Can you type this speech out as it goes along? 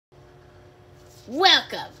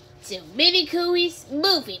Welcome to Minikui's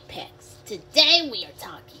Movie Picks. Today we are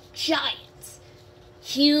talking giants,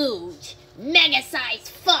 huge, mega-sized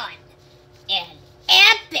fun, and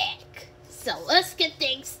epic. So let's get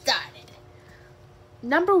things started.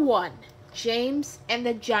 Number 1, James and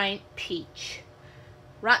the Giant Peach.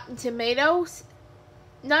 Rotten Tomatoes,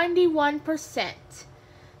 91%.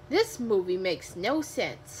 This movie makes no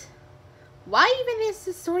sense. Why even is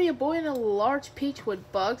the story a boy in a large peach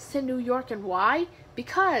with bugs to New York, and why?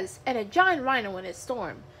 Because, and a giant rhino in a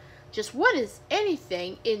storm. Just what is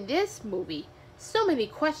anything in this movie? So many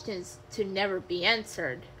questions to never be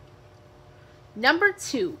answered. Number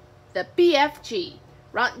 2, the BFG.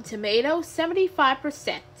 Rotten Tomatoes,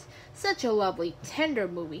 75%. Such a lovely, tender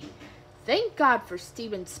movie. Thank God for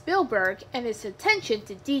Steven Spielberg and his attention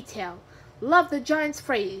to detail. Love the giant's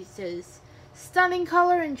phrases. Stunning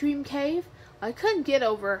color in Dream Cave. I couldn't get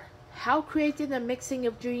over how creative the mixing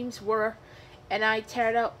of dreams were, and I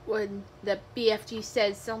teared up when the BFG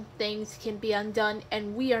says some things can be undone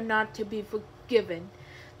and we are not to be forgiven.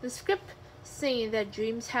 The script saying that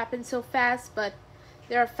dreams happen so fast, but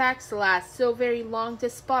their facts last so very long to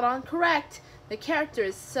spot on correct. The character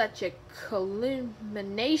is such a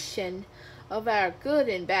culmination of our good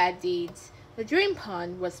and bad deeds. The dream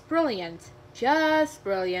pun was brilliant. Just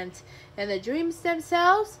brilliant. And the dreams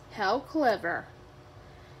themselves, how clever.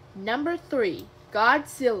 Number 3,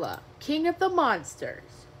 Godzilla, King of the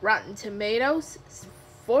Monsters. Rotten Tomatoes,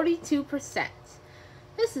 42%.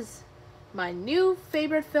 This is my new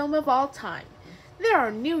favorite film of all time. There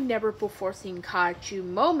are new never-before-seen kaiju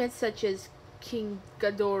moments, such as King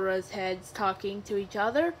Ghidorah's heads talking to each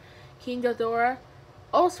other, King Ghidorah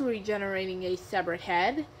also regenerating a severed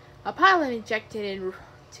head, a pilot injected into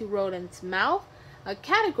rodent's mouth, a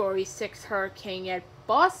Category 6 hurricane at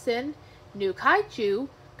Boston, new kaiju,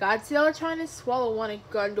 Godzilla trying to swallow one of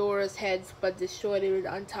Ghidorah's heads but destroyed it with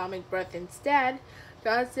atomic breath instead,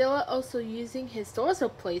 Godzilla also using his dorsal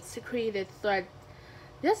plates to create a threat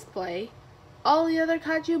display, all the other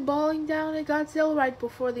kaiju bawling down at Godzilla right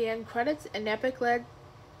before the end credits, an epic led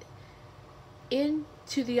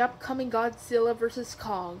into the upcoming Godzilla vs.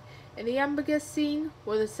 Kong. In the ambiguous scene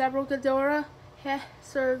where the several Ghidorah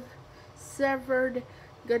severed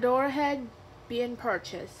Ghidorah head being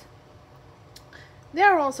purchased.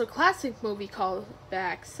 There are also classic movie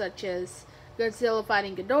callbacks such as Godzilla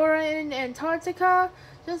fighting Ghidorah in Antarctica,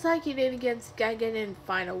 just like he did against Gigan in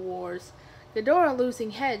Final Wars. Ghidorah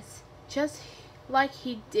losing heads, just like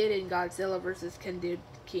he did in Godzilla vs.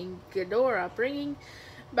 King Ghidorah, bringing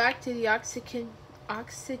back to the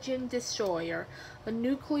oxygen destroyer, a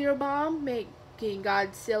nuclear bomb, making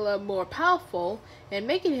Godzilla more powerful and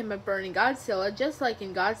making him a burning Godzilla, just like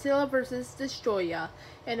in Godzilla vs. Destroyer,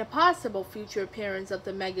 and a possible future appearance of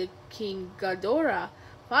the Mega King Ghidorah.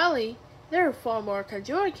 Finally, there are far more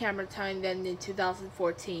kaiju camera time than in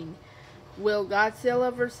 2014. Will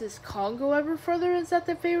Godzilla vs. Kong go ever further? Is that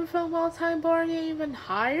the favorite film of all time, bar even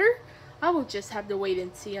higher? I will just have to wait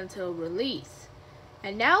and see until release.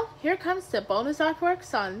 And now, here comes the bonus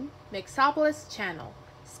artworks on MixopolisChannel.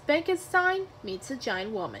 Spankenstein meets a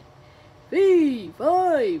giant woman. 3,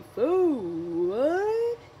 5, 4,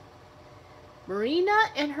 1. Marina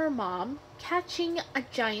and her mom catching a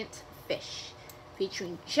giant fish,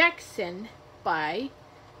 featuring Jackson by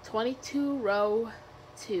 22 row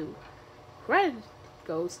 2. Credit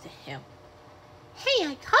goes to him. Hey,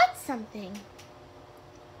 I caught something.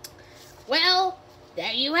 Well,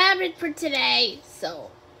 there you have it for today.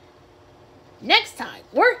 So, next time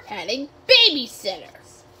we're having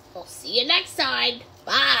babysitters. We'll see you next time.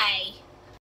 Bye.